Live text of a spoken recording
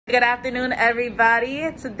Good afternoon,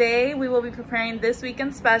 everybody. Today we will be preparing this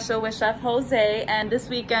weekend special with Chef Jose, and this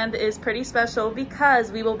weekend is pretty special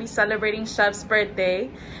because we will be celebrating Chef's birthday.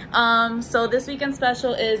 So this weekend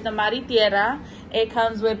special is the Tierra. It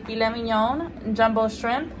comes with Filet Mignon, Jumbo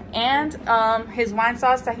Shrimp, and his wine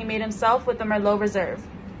sauce that he made himself with the Merlot Reserve.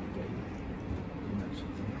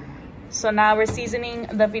 So now we're seasoning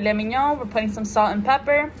the Filet Mignon. We're putting some salt and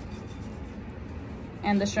pepper,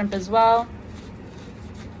 and the shrimp as well.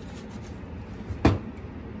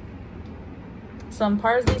 Some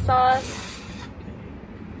parsley sauce,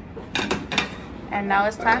 and now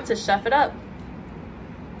it's time to chef it up.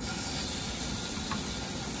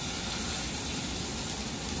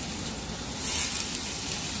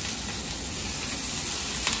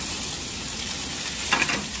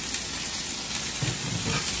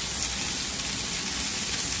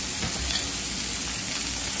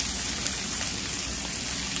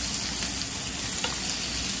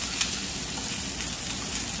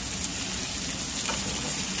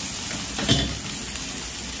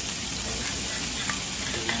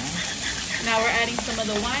 Now we're adding some of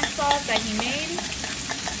the wine sauce that he made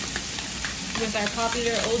with our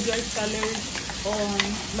popular Old York Cellars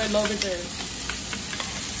Merlot Reserve.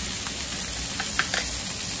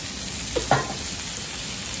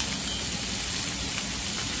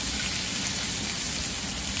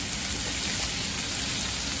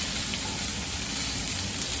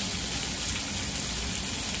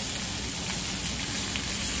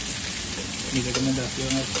 Mi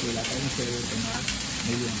recomendación es que la carne se debe tomar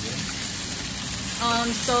medium rare.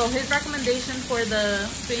 So his recommendation for the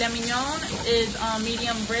filet mignon is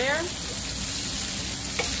medium rare.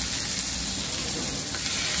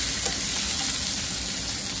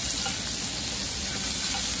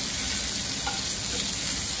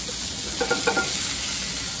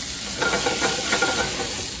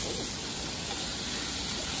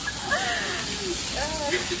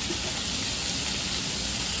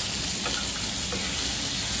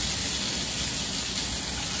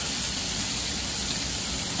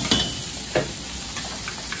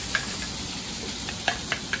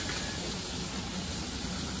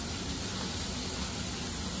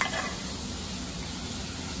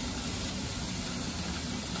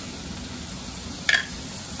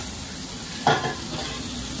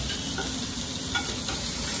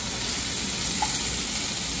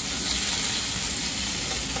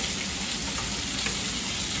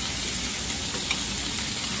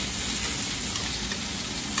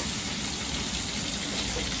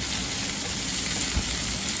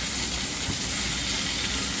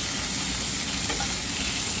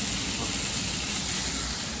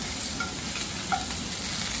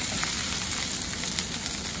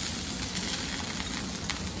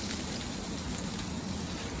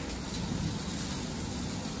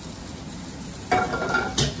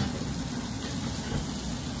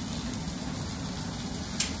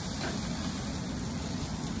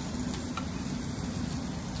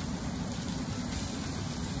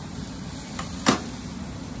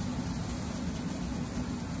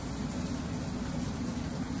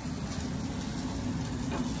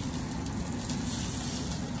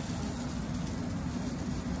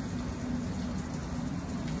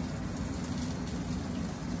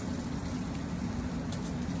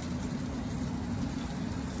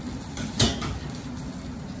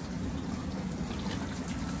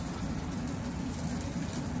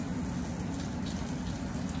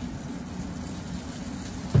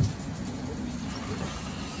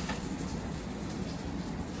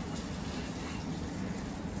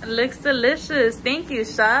 It looks delicious. Thank you,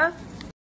 Chef.